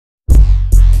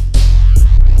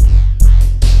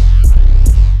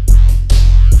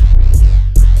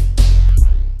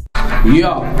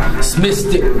Yo, it's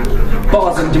Mystic,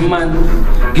 bars on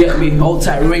demand, get me, hold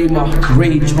tight Rayma,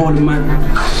 rage all the man,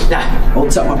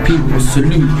 hold tight my people,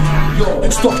 salute. Yo,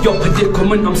 stop your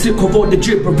predicament, I'm sick of all the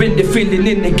gibbering, they're filling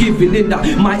in, they're giving in,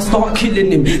 that might start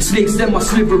killing him, snakes them are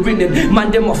slithering in, man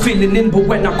them are filling in, but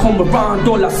when I come around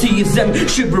all I see is them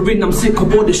shivering, I'm sick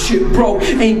of all the shit bro,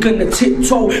 ain't gonna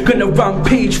tiptoe, gonna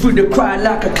rampage through the crowd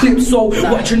like a clip so,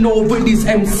 watching over these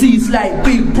MCs like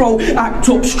big bro, act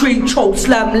up straight choke,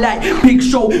 slam like big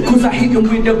show, cause I hit them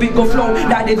with a bigger flow,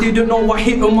 like they didn't know I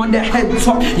hit them on the head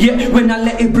top, yeah, when I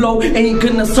let it blow, ain't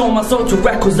gonna sell myself to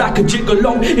records I could jiggle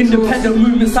along, independent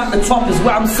movements at the top is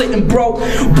where I'm sitting bro,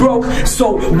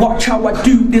 so watch how I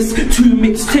do this, 2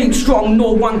 mixtapes strong,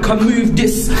 no one can move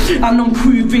this, and I'm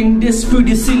proving this through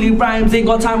these silly rhymes, ain't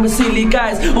got time with silly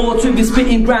guys, all to be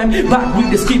spitting grime, back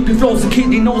with the skippy flows, the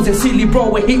kiddie nose and silly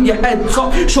bro, I hit your head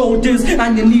top, shoulders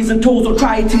and your knees and toes, or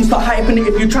try things, start hyping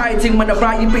it if you try things, when I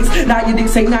write your bricks, now you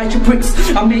dicks ain't nice your pricks,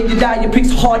 I made you die your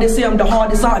picks, hard they say I'm the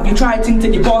hardest out, if you try things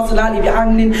till you boss, I'll leave you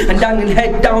hanging and dangling,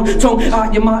 head down, tongue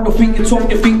out your mouth, don't think you're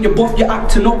tough, you think you're buff, you're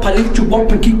acting up, I lift you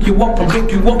up and kick you up and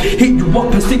break you up, hit you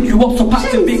up and stick you up, so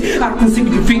pack the big, acting sick,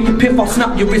 you think you piff, I'll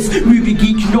snap your wrist, movie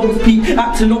geek, you know it's peak,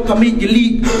 acting up, I make you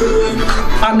leak,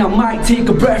 and I might take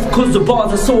a breath, cause the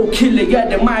bars are so killer, yeah,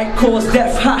 they might cause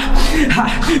death,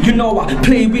 you know I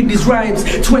play with these rhymes,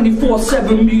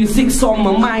 24/7 music's on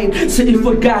my mind, so if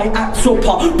a guy acts up,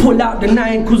 I pull out the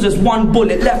 9, cause there's one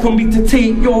bullet left for me to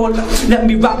take, yo, let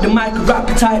me rap the mic, rap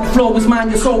the tight, the flow is mine,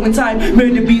 you're so in time,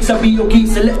 murder beats, I be your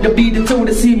geeks, so let the beat until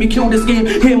they see me kill this game,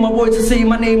 hear my voice to say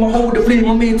my name, I hold the flame,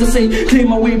 I'm here to say, clear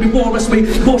my way before I sway,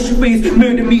 wash your face,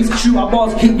 murder beats, shoot our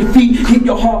bars, hit your feet, hit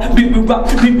your heart, big with rap,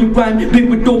 big with rhyme, big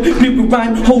with dope, big with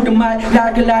rhyme, hold the mic,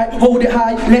 like a light, hold it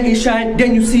high, let it shine,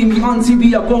 then you see me on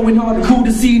TV, I'm going hard through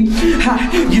the scene,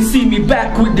 you see me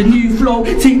back with the new flow,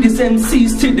 take this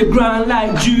MCs to the ground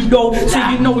like judo, so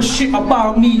you know shit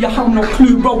about me, I have no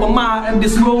clue bro, I'm out of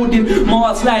this loading,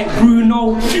 Mars like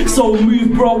Bruno, so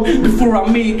move bro, before I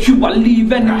make you, I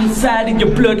leave any inside of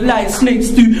your blood like snakes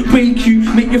do, break you,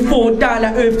 make you fall down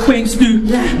like earthquakes do,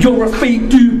 you're a fake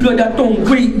dude, blood I don't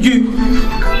rate you,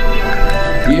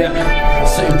 yeah,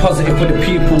 something positive for the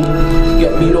people,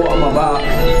 get me know what I'm about,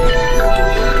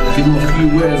 give them a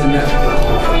few words in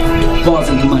that, bars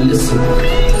into my listen.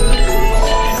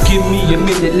 Give me a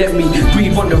minute, let me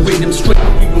breathe on the rhythm, straight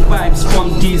through vibes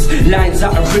from these lines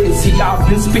that I've written. See, I've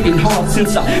been spitting hard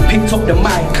since I picked up the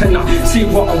mic, and I say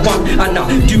what I want and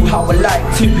I do how I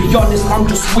like. To be honest, I'm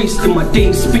just wasting my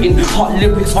days spitting hot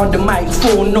lyrics on the mic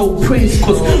for no praise,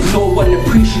 cause no one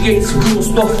appreciates real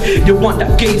stuff. They want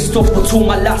that gay stuff, but till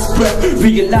my last breath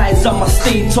realize I'ma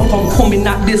stay tough. I'm coming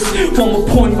at this from a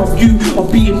point of view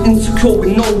of being insecure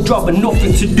with no job and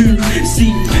nothing to do.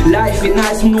 See, life ain't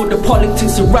nice when all the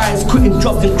politics arise, quitting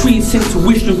jobs, increasing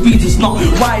tuition fees, it's not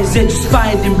wise. They're just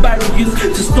finding barriers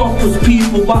to stop us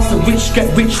people, whilst the rich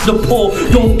get rich, the poor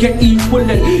don't get equal,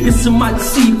 and it's a mad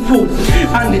sequel,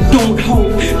 and it don't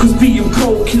hold, cause being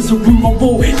broke is the root of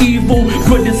all evil.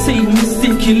 Brothers say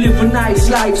Mystic, you live a nice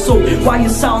life, so why you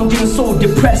sounding so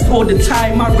depressed all the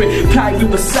time? I reply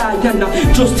with a sigh and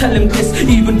I just tell him this,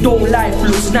 even though life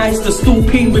looks nice, there's still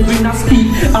pain within. I speak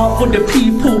out for the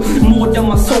people more than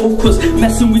myself, cause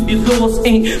messing with the laws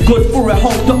ain't good for a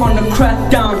hope. They're on a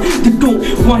crackdown, they don't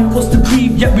want us to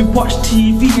breathe, yet we watch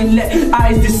TV and let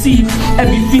eyes deceive.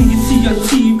 Everything you see on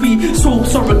TV,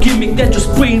 soaps are a gimmick, they're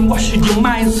just brainwashing your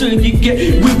mind so you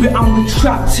get with it. I'm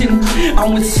retracting,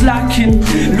 I'm slacking,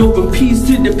 love and peace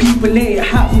to the people, ain't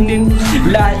happening.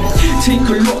 Like, take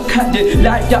a look at the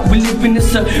life that we live in,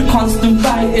 it's a constant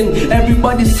fighting,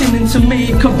 everybody's sinning to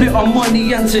make a bit of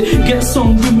money and to get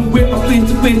some women with a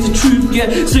face-to-face the truth,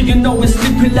 yeah, so you know it's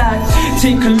slipping like.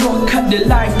 Take a look at the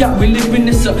life that we live in,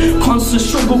 it's a constant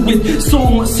struggle with so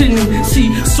much sinning.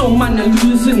 See, some man are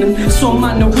losing and some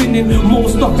man are winning,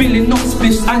 most are building up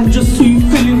splits and just too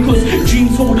feeling, cause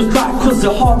dreams hold us back, cause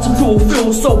they're hard to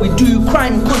fulfill, so we do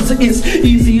crime cause it is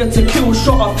easier to kill.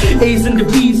 Shot off A's and the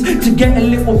B's to get a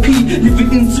little P,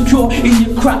 living insecure in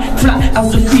your crack, flat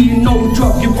as a fee, no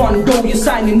job, you're on dough, you're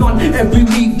signing on every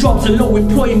week, jobs are low,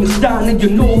 employment's down, and you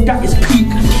know that is peak.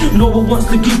 No one wants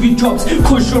to give you jobs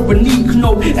cause you're unique,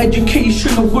 no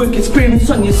education or work experience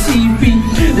on your CV.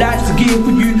 Life's a game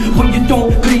for you, but you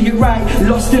don't play it right,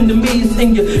 lost in the maze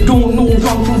and you don't know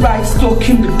wrong from right, stuck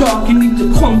in the dark, you need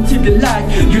to come to the light.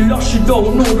 You lost, you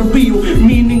don't know the real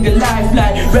meaning of life,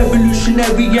 like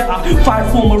revolutionary, yeah, I fight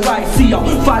for my rights. See,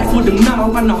 I fight for them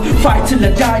now and I fight till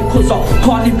I die, cause I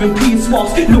can't live in peace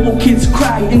whilst little kids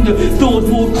cry in the third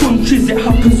world countries. It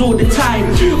happens all the time.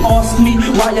 Ask me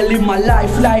why I live my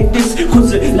life like like this,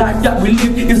 cause the life that we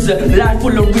live is a life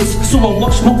full of risk. So I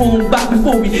watch my own back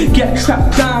before we get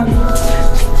trapped down,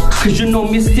 cause you know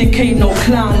mistake ain't no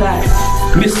clown.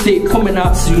 Like mistake coming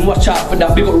out soon, watch out for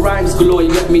that. Big up rhymes galore,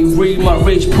 you get me? Read my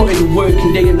rage, put in the work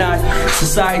in day and night.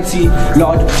 Society,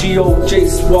 Lord G.O., J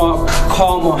Swab,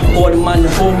 Karma, all the man,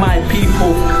 all my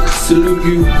people, salute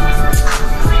you.